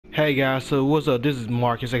Hey guys, so what's up? This is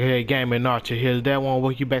Marcus, aka Gaming Archer here. Today I want to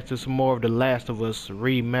welcome you back to some more of The Last of Us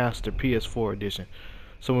Remastered PS4 edition.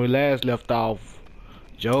 So when we last left off,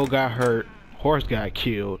 Joel got hurt, Horse got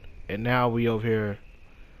killed, and now we over here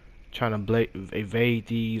trying to evade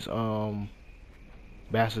these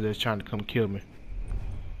bastards that's trying to come kill me.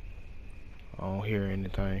 I don't hear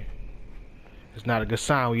anything. It's not a good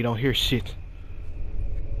sign when you don't hear shit.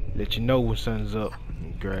 Let you know when something's up.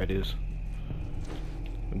 Grab this.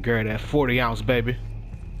 Grab that 40 ounce, baby.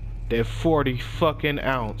 That 40 fucking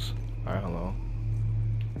ounce. Alright, hold on.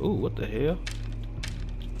 Ooh, what the hell?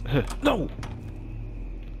 No!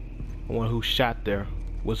 I wonder who shot there.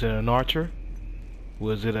 Was it an archer?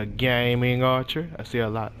 Was it a gaming archer? I see a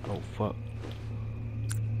lot. Oh, fuck.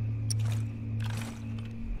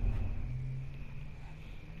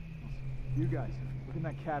 You guys, look in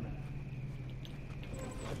that cabin.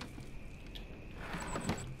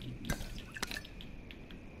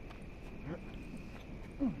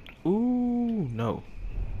 Ooh, no.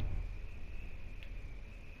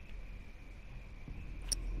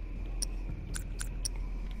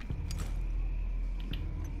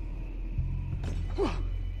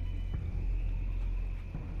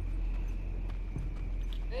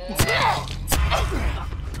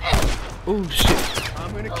 Oh shit.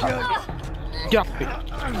 I'm gonna kill you. Get off me.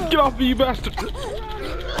 Get off me, you bastard.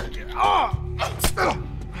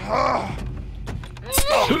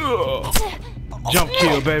 Jump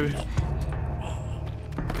kill, baby.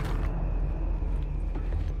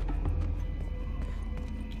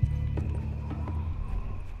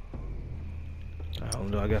 I don't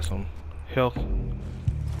know, I got some health.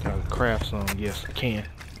 I can craft some, yes I can.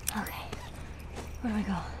 Okay, where do we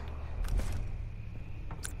go?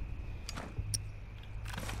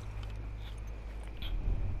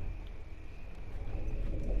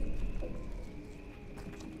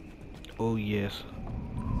 Oh yes.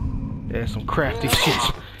 There's some crafty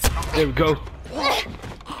shit. There we go.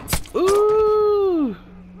 Ooh!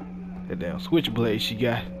 That damn switchblade she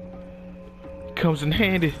got. Comes in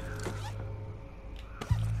handy.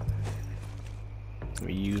 Let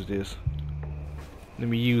me use this. Let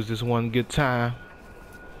me use this one good time.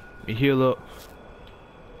 Let me heal up.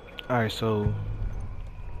 Alright, so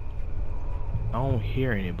I don't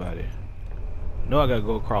hear anybody. No, I gotta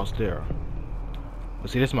go across there.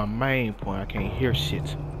 But see, that's my main point. I can't hear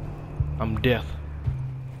shit. I'm deaf.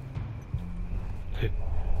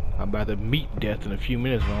 I'm about to meet death in a few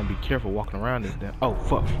minutes, but I'm gonna be careful walking around this damn. Oh,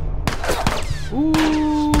 fuck. Ooh!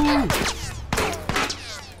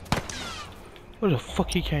 Where the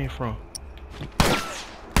fuck he came from?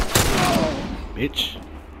 Bitch.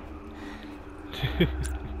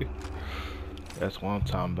 That's what I'm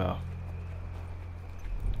talking about.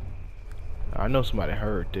 I know somebody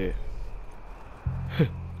heard that.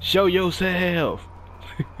 Show yourself!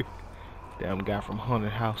 Damn guy from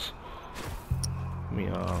Haunted House. Let me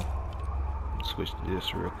switch to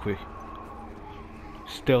this real quick.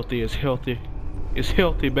 Stealthy is healthy. It's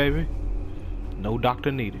healthy, baby. No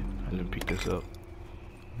doctor needed. Let me pick this up.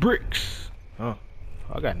 Bricks! Huh.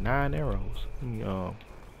 I got 9 arrows. Let me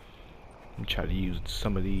try to use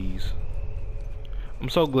some of these. I'm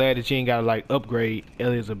so glad that you ain't gotta like upgrade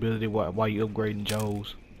Ellie's ability while you upgrading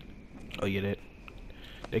Joel's. Oh yeah,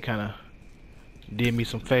 they kinda did me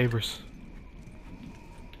some favors.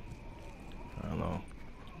 I don't know.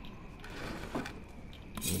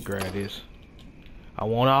 Let me grab this. I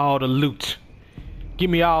want all the loot. Give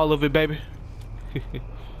me all of it, baby.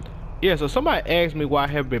 Yeah, so somebody asked me why I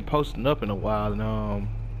haven't been posting up in a while, and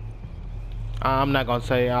I'm not gonna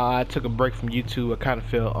say I took a break from YouTube. I kind of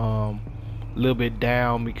felt a little bit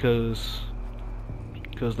down because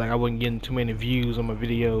like I wasn't getting too many views on my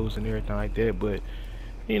videos and everything like that. But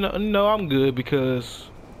you know, no, I'm good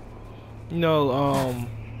because you know,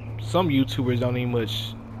 some YouTubers don't even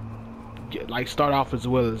much start off as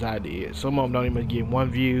well as I did. Some of them don't even get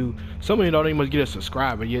 1 view. Some of them don't even get a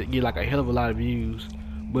subscriber. Yet get like a hell of a lot of views.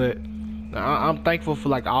 But I'm thankful for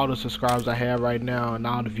like all the subscribers I have right now and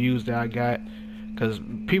all the views that I got. Cause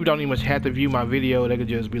people don't even have to view my video. They could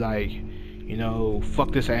just be like, you know,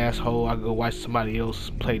 fuck this asshole. I go watch somebody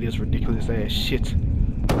else play this ridiculous ass shit.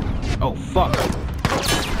 Oh fuck.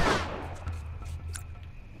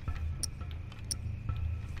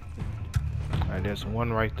 Alright, there's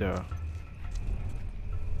one right there.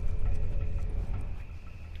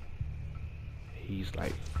 He's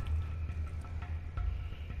like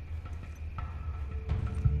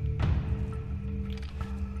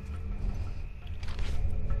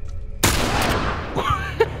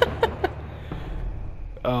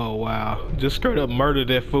oh wow, just straight up murdered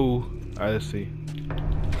that fool. Alright, let's see.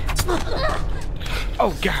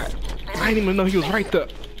 Oh god, I didn't even know he was right there.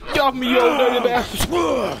 off me, you old dirty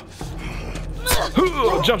bastard!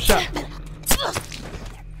 Jump shot.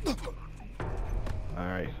 All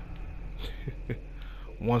right.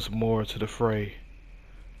 Once more to the fray.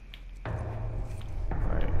 All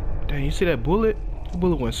right. Dang, you see that bullet? The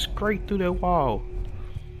bullet went straight through that wall.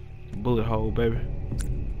 Bullet hole, baby.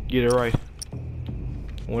 Get it right. I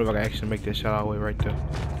wonder if I can actually make that shot all the way right there.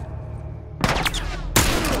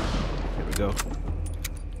 There we go.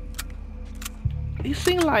 It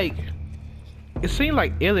seemed like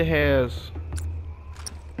Ellie has.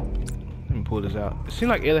 Let me pull this out. It seems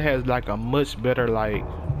like Ellie has like a much better like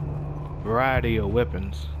variety of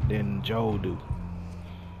weapons than Joel do.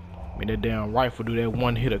 I mean, that damn rifle do that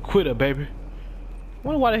one hitter quitter, baby.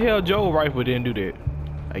 Wonder why the hell Joel rifle didn't do that.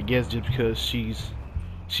 I guess just because she's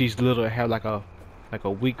little and have like a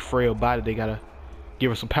weak, frail body. They gotta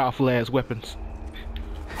give her some powerful ass weapons.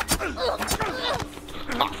 Oh,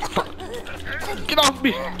 fuck. Get off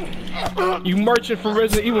me! You merchant from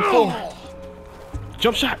Resident Evil 4.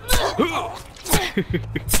 Jump shot! I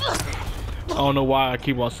don't know why I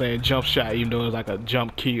keep on saying jump shot even though it's like a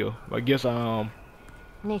jump kill. I guess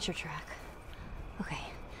Nature track. Okay,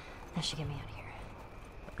 that should get me out of here.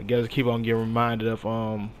 I guess I keep on getting reminded of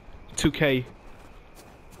 2K.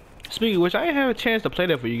 Speaking of which, I ain't have a chance to play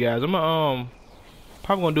that for you guys. I'm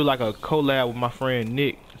probably gonna do like a collab with my friend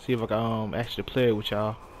Nick. See if I can actually play it with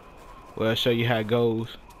y'all. Well, I'll show you how it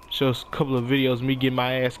goes. Show us a couple of videos of me getting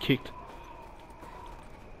my ass kicked.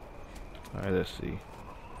 Alright, let's see.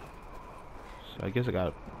 So I guess I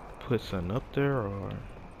gotta put something up there, or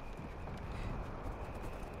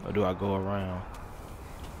do I go around?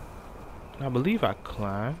 I believe I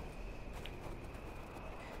climb.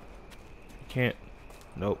 Can't.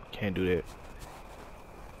 Nope, can't do that.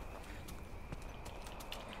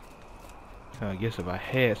 I guess if I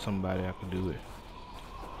had somebody, I could do it.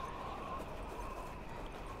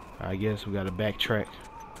 I guess we gotta backtrack.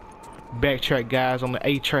 Backtrack, guys, on the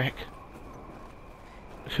A track.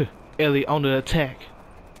 Ellie on the attack.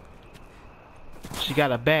 She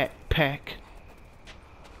got a backpack.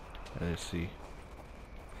 Let's see.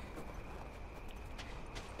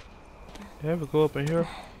 Did I ever go up in here?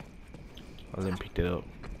 Oh, let me pick that up.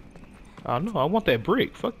 Oh no, I want that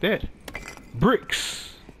brick. Fuck that.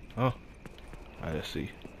 Bricks. Huh? Alright, let's see.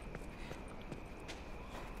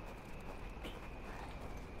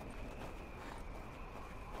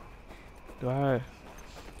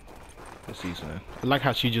 Let's see something. I like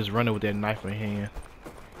how she just running with that knife in her hand.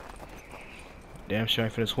 Damn sure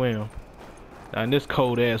ain't finna swim. Now in this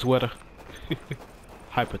cold ass weather.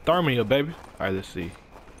 Hypothermia, baby. Alright, let's see.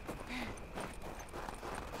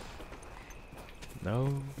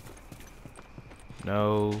 No.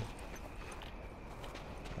 No.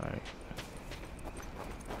 Alright.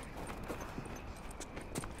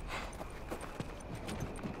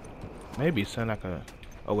 Maybe son I can.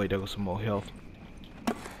 Oh wait, there goes some more health.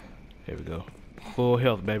 There we go. Full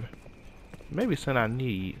health, baby. Maybe something I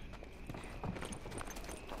need.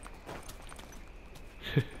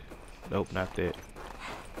 Nope, not that.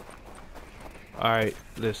 Alright,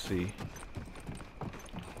 let's see.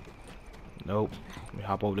 Nope. Let me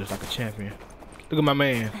hop over this like a champion. Look at my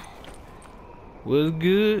man. What's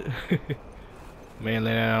good? Man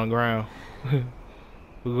laying down on the ground.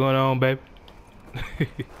 What's going on, baby?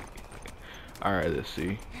 Alright, let's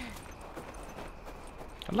see.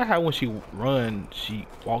 I like how when she runs, she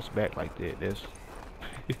walks back like that.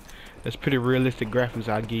 That's pretty realistic graphics.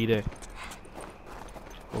 I'll give you that.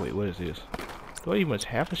 Oh wait, what is this? Do I even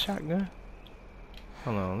have a shotgun?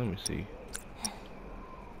 Hold on, let me see.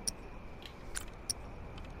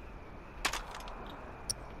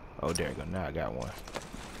 Oh, there you go. Now I got one.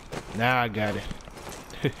 Now I got it.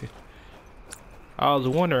 I was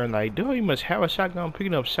wondering, like, do I even have a shotgun? I'm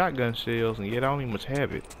picking up shotgun shells, and yet I don't even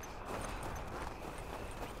have it.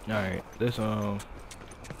 Alright, let's go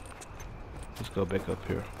back up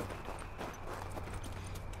here.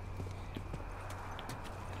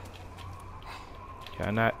 Can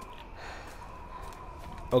I not?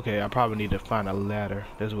 Okay, I probably need to find a ladder.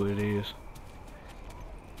 That's what it is.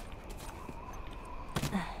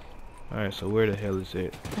 Alright, so where the hell is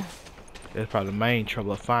it? That's probably the main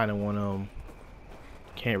trouble of finding one of them.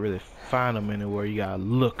 Can't really find them anywhere. You gotta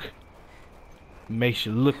look. Makes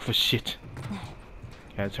you look for shit.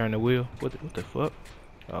 Can I turn the wheel? What the fuck?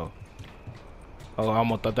 Oh. Oh, I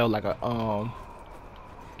almost thought that was like a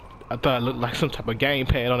I thought it looked like some type of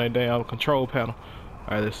gamepad on that damn control panel.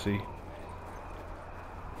 Alright, let's see.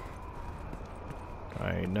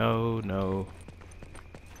 Alright, no.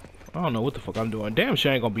 I don't know what the fuck I'm doing. Damn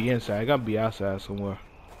sure I ain't gonna be inside. I gotta be outside somewhere.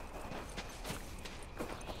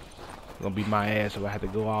 Gonna be my ass if I have to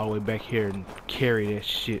go all the way back here and kill carry that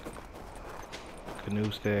shit. Canoe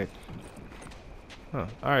stack. Huh.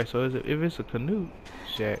 Alright, so if it's a canoe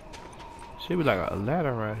shack, should be like a ladder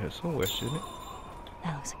around here somewhere, shouldn't it?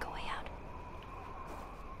 That looks like a way out.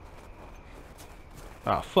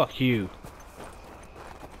 Ah, fuck you.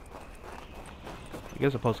 I guess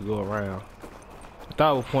I'm supposed to go around. I thought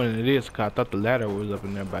I was pointing at this, cause I thought the ladder was up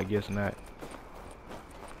in there, but I guess not.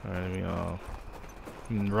 Alright, let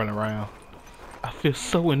me run around. I feel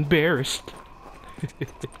so embarrassed.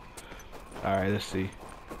 Alright, let's see.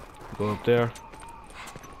 Go up there.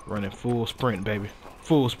 Running full sprint, baby.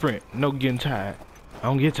 Full sprint. No getting tired. I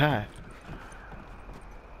don't get tired.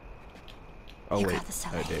 Oh, You wait. got this,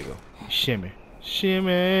 Alright, there you go. Shimmy.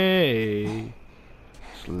 Shimmy.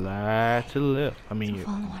 Slide to the left. I mean, Don't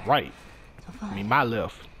fall in the water. right. Don't fall I in. mean, my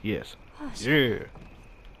left. Yes. Oh, shit. Yeah.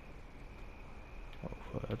 Oh,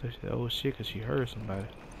 fuck. I thought she said, oh, shit, because she heard somebody.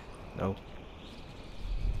 No.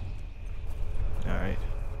 Alright.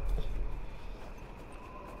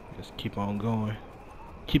 Just keep on going.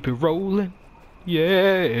 Keep it rolling.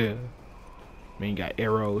 Yeah. Man, got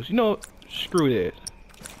arrows. You know, screw that.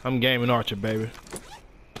 I'm gaming archer, baby.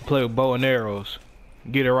 Play with bow and arrows.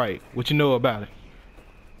 Get it right. What you know about it?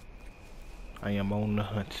 I am on the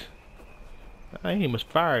hunt. I ain't much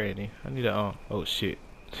fire any. I need a oh shit.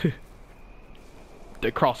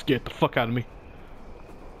 That cross scared the fuck out of me.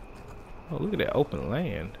 Oh, look at that open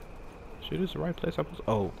land. Shit, this is the right place I'm supposed.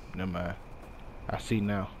 Oh, never mind. I see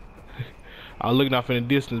now. I was looking off in the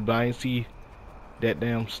distance, but I ain't see that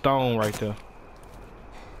damn stone right there.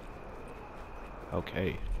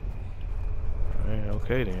 Okay. Alright,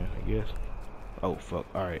 okay then, I guess. Oh fuck.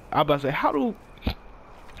 Alright. I about to say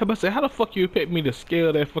how the fuck you expect me to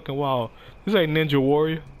scale that fucking wall? This ain't Ninja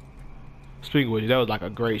Warrior. Speaking of which, that was like a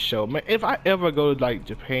great show. Man, if I ever go to like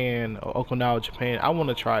Japan or Okinawa, Japan, I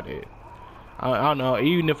wanna try that. I don't know,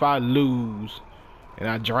 even if I lose and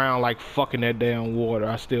I drown like fucking that damn water,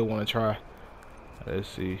 I still wanna try. Let's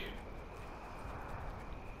see.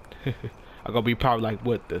 I'm gonna be probably like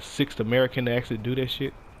what, the 6th American to actually do that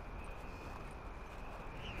shit.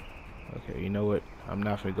 Okay, you know what? I'm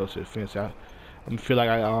not gonna go to the fence. I'm gonna feel like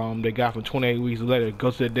the guy from 28 Weeks Later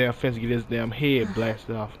go to the damn fence and get his damn head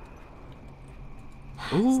blasted off.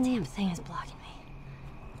 This damn thing is blocking me.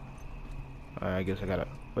 Alright, I guess I gotta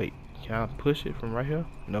wait. Can I push it from right here?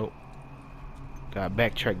 Nope. Gotta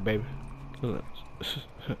backtrack, baby. Look.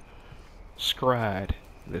 Scried.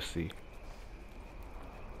 Let's see.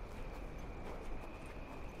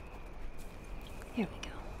 Here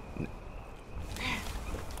we go.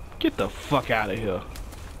 Get the fuck out of here.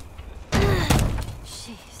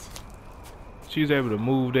 Jeez. She's able to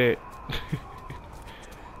move that.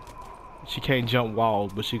 She can't jump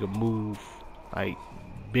walls, but she can move like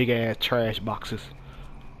big ass trash boxes.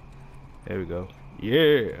 There we go.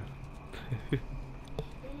 Yeah.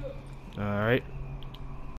 Alright.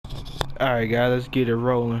 Alright guys, let's get it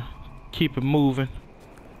rolling. Keep it moving.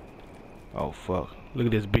 Oh fuck. Look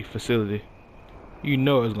at this big facility. You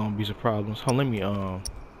know it's gonna be some problems. Hold on,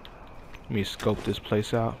 let me scope this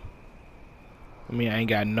place out. I mean, I ain't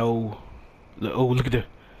got no. Oh, look at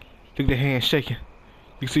the hand shaking.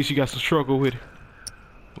 You can see she got some struggle with it.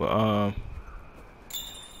 But oh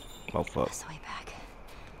fuck. That's the way back.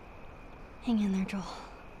 Hang in there, Joel.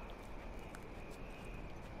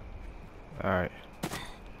 All right.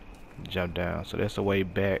 Jump down. So that's the way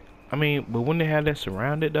back. I mean, but when they have that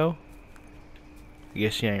surrounded though, I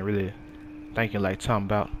guess she ain't really thinking like talking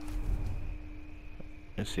about.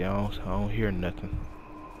 Let's see. I don't hear nothing.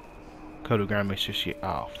 Go to ground, make sure she.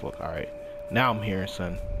 Oh fuck. All right. Now I'm hearing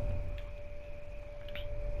something.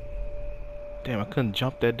 Damn, I couldn't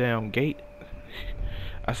jump that damn gate.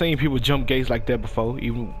 I seen people jump gates like that before,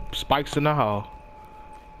 even spikes in the hall.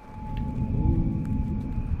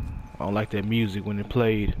 I don't like that music when it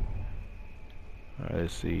played. Alright,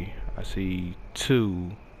 let's see. I see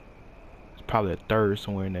 2. It's probably a 3rd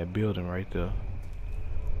somewhere in that building right there.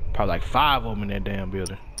 Probably like 5 of them in that damn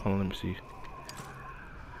building. Hold on, let me see.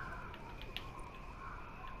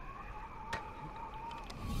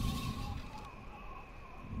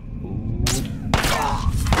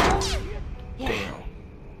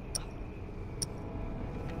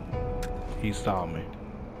 He saw me.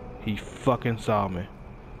 He fucking saw me.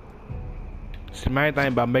 See, the main thing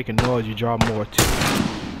about making noise, you draw more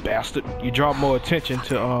attention. Bastard. You draw more attention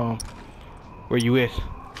to where you at.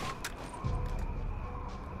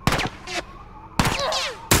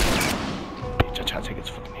 Bitch, I try to take his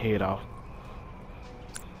fucking head off.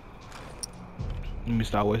 Let me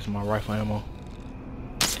start wasting my rifle ammo.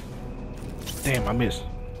 Damn, I missed.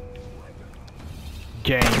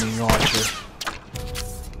 Gaming archer.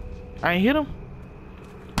 I ain't hit him.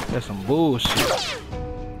 That's some bullshit.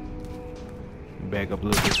 Back up a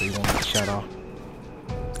little bit so you won't get shot off.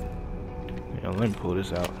 Yeah, let me pull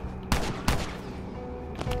this out.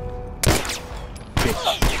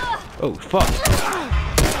 Bitch. Oh, fuck.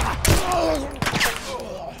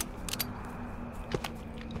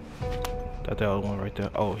 Thought that was one right there.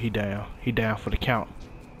 Oh, he down. He down for the count.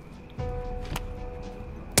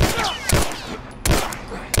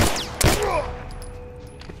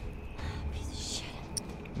 Piece of shit.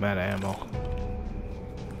 I'm out of ammo.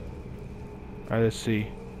 Alright, let's see.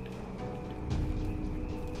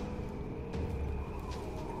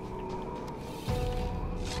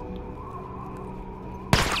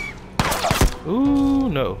 Ooh,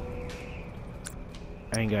 no.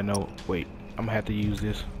 I ain't got no. Wait, I'm gonna have to use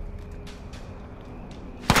this.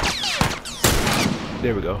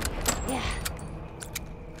 There we go. Yeah.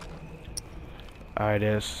 Alright,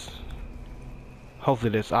 that's.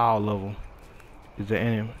 Hopefully, that's all of them. Is there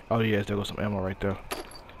any? Oh, yes, there goes some ammo right there.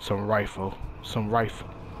 Some rifle. Some rifle.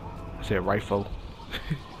 I said rifle.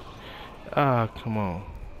 Ah, come on.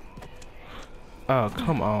 Oh,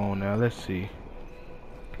 come on now. Let's see.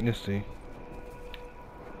 Let's see.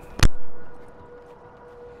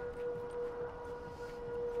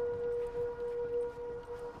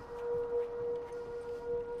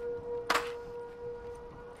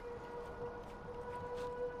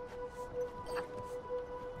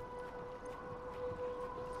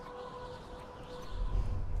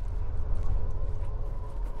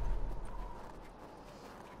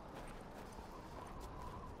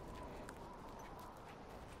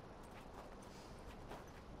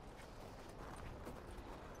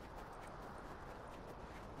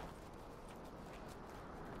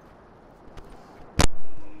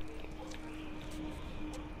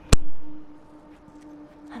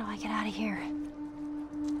 How do I get out of here?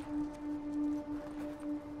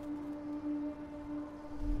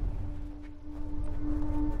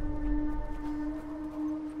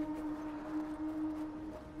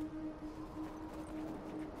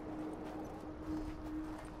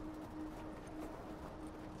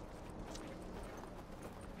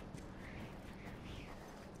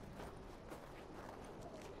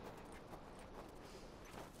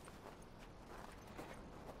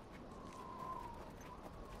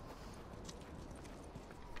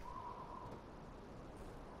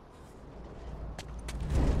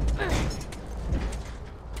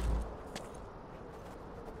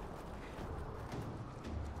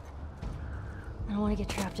 I don't want to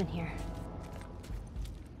get trapped in here.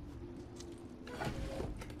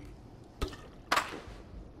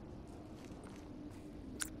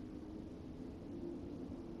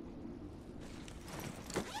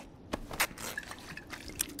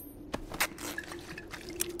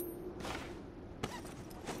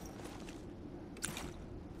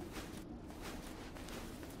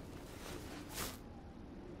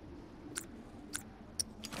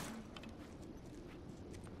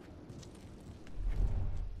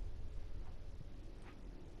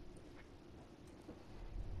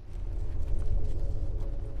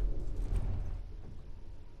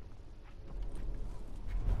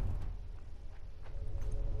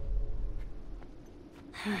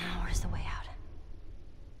 Where's the way out?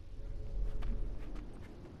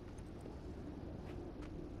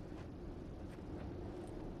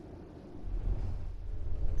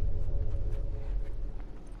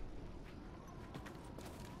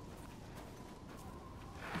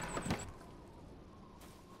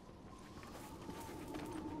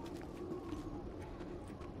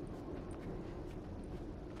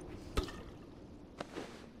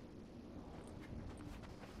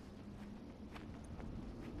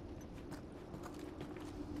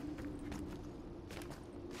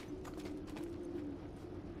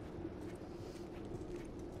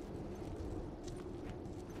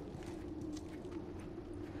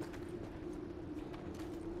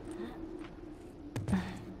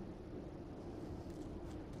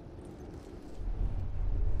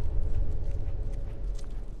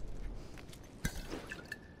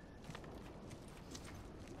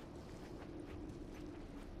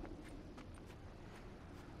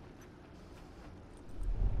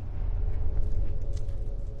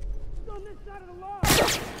 On this side of the law.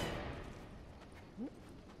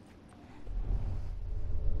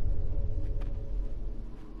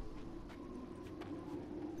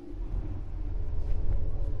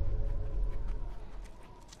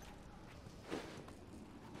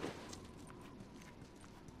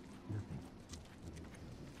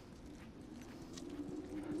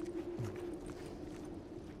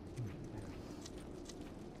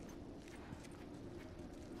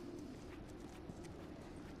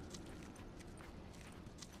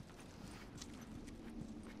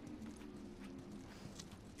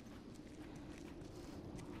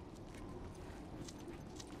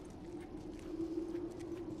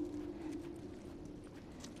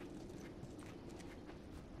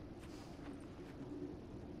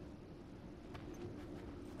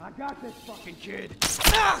 I got this fucking kid.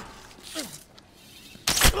 Fucker.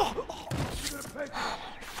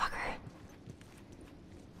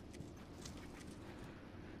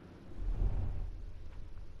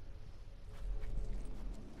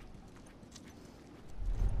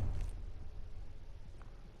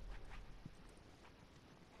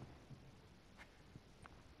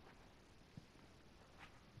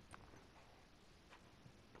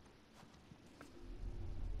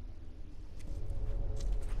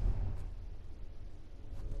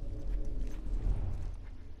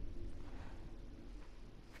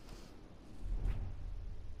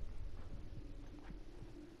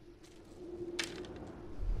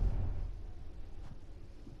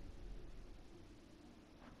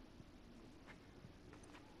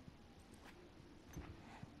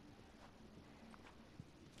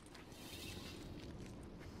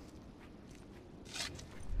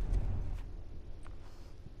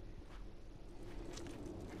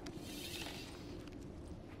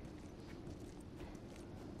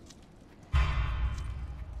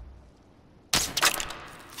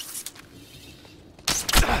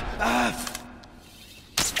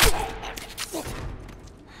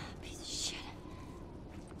 Piece of shit.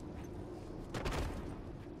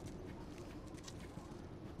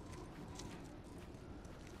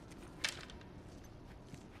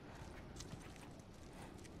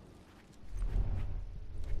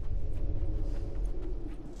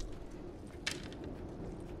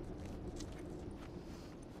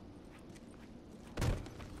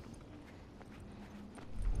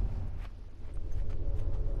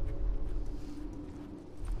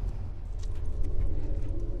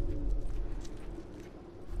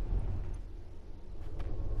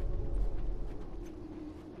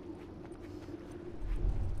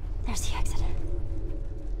 There's the exit.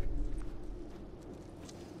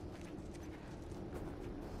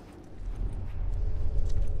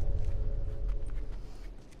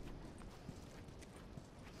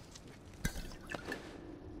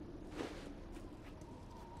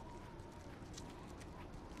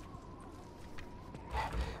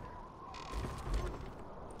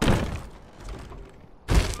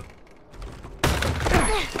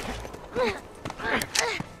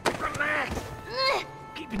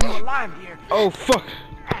 Keeping you alive here. Oh fuck!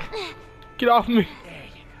 Get off me!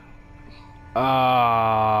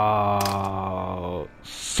 Oh,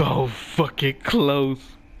 so fucking close.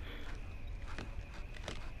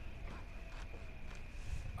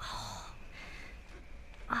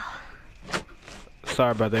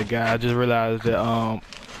 Sorry about that, guy. I just realized that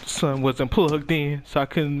sun wasn't plugged in, so I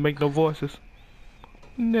couldn't make no voices.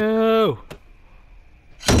 No.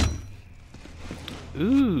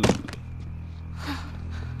 Ooh.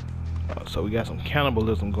 Oh, so we got some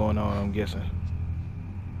cannibalism going on, I'm guessing.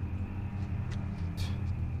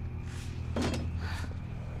 I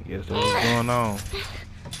guess that's what's going on.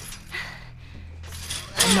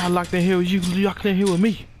 I'm not locked in here with you, you locked in here with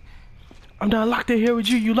me. I'm not locked in here with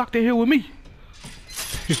you, you locked in here with me.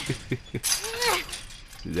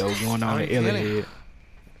 That was going on in Ellie's head.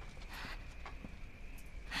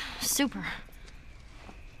 Super.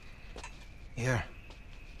 Here.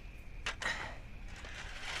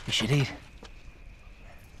 You should eat.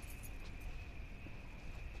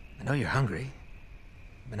 I know you're hungry.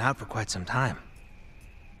 You've been out for quite some time.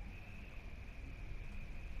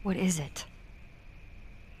 What is it?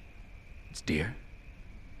 It's deer.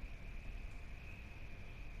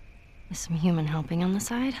 Is some human helping on the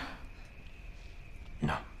side?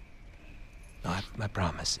 No. No, I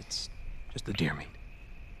promise. It's just the deer meat.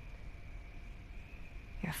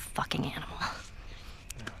 You're a fucking animal.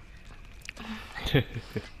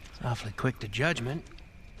 It's awfully quick to judgment.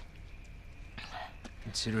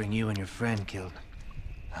 Considering you and your friend killed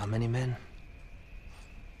how many men?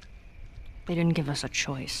 They didn't give us a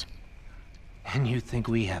choice. And you think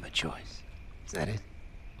we have a choice? Is that it?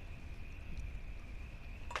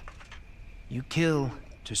 You kill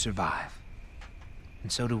to survive.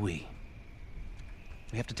 And so do we.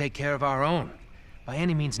 We have to take care of our own, by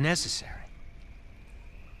any means necessary.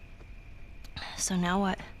 So now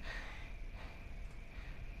what?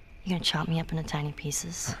 You gonna chop me up into tiny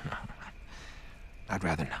pieces? I'd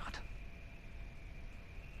rather not.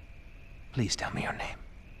 Please tell me your name.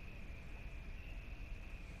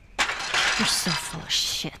 You're so full of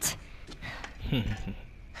shit.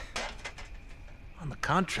 On the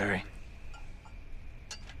contrary,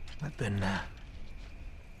 I've been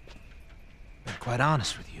quite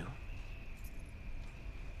honest with you.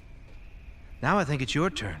 Now I think it's your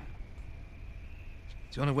turn.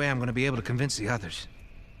 It's the only way I'm going to be able to convince the others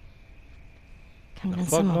Convince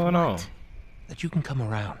fuck them of going what? on? that you can come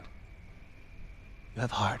around. You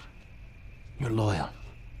have heart. You're loyal.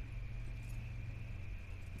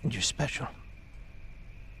 And you're special.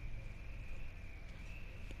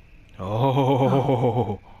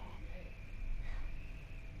 Oh.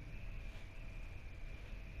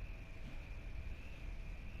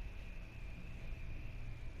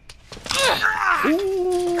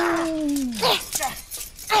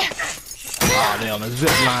 Oh, they on the zip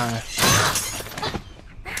line.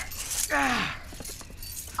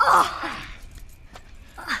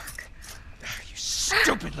 You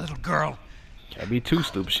stupid little girl. Can't be too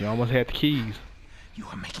stupid. She almost had the keys. You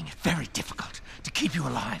are making it very difficult to keep you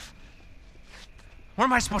alive. What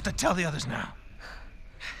am I supposed to tell the others now?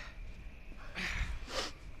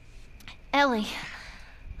 Ellie,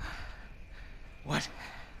 What?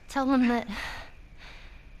 tell them that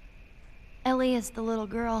Ellie is the little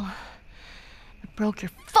girl that broke your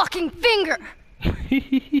fucking finger.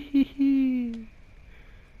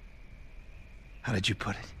 How did you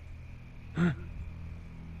put it? Hmm?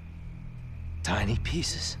 Tiny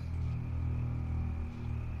pieces.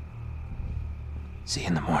 See you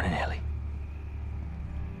in the morning, Ellie.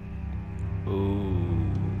 Ooh.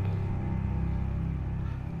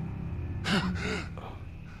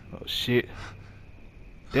 Oh shit.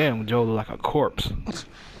 Damn, Joe look like a corpse.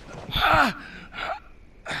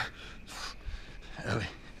 Ellie.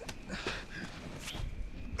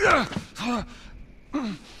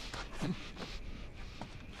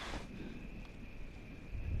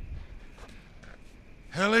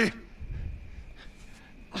 Ellie?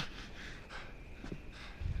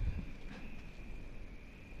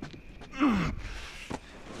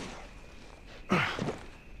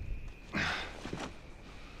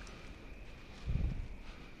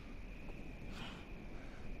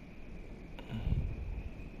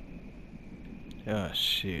 Oh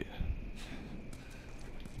shit.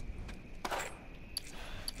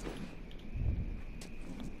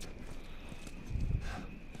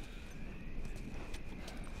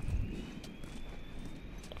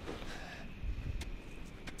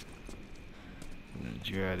 Did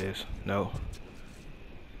you hear this? No.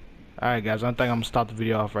 Alright guys, I think I'm gonna stop the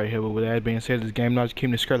video off right here, but with that being said, this game knows keep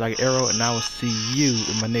the skirt like an arrow, and I will see you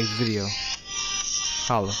in my next video.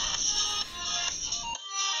 Holla.